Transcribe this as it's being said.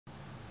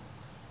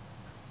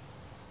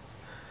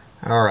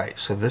Alright,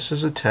 so this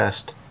is a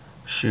test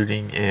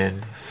shooting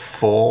in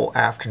full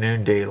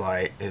afternoon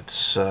daylight.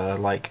 It's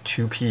like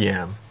 2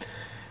 p.m.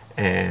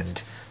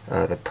 and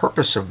the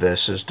purpose of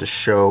this is to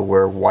show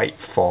where white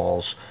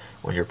falls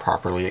when you're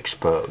properly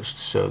exposed.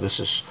 So this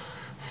is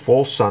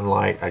full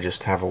sunlight. I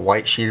just have a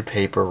white sheet of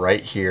paper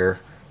right here,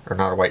 or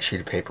not a white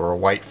sheet of paper, a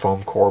white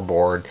foam core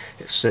board.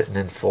 It's sitting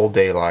in full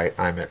daylight.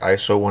 I'm at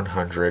ISO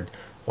 100,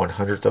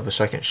 100th of a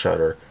second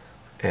shutter,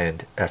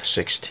 and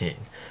f/16.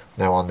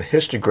 Now on the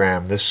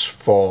histogram, this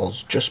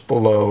falls just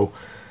below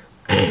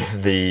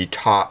the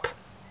top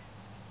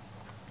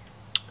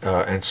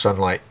and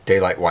sunlight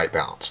daylight white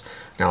balance.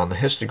 Now on the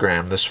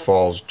histogram, this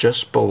falls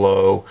just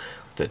below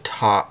the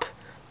top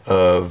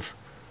of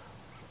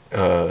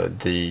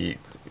the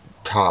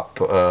top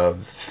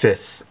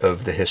fifth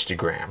of the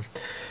histogram.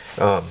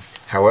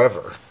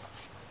 However,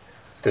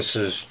 this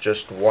is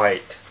just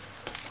white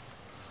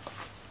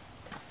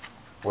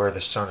where the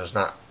sun is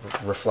not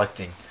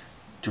reflecting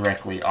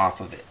directly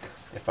off of it.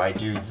 If I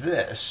do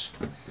this,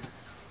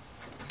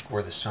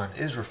 where the sun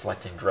is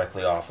reflecting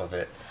directly off of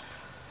it,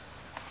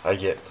 I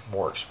get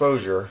more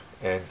exposure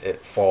and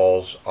it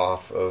falls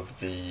off of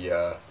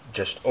the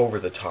just over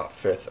the top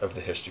fifth of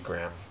the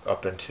histogram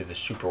up into the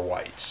super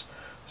whites.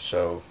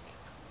 So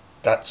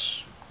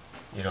that's,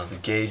 you know, the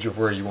gauge of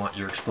where you want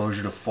your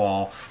exposure to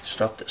fall.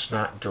 Stuff that's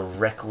not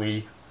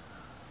directly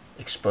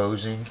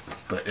exposing,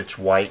 but it's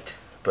white,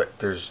 but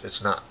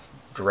it's not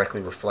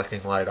directly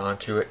reflecting light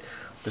onto it.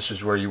 This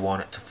is where you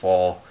want it to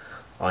fall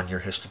on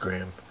your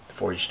histogram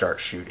before you start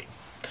shooting.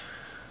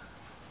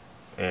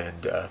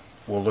 And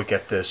we'll look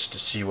at this to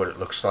see what it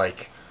looks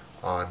like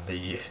on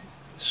the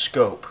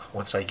scope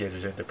once I get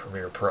it into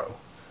Premiere Pro.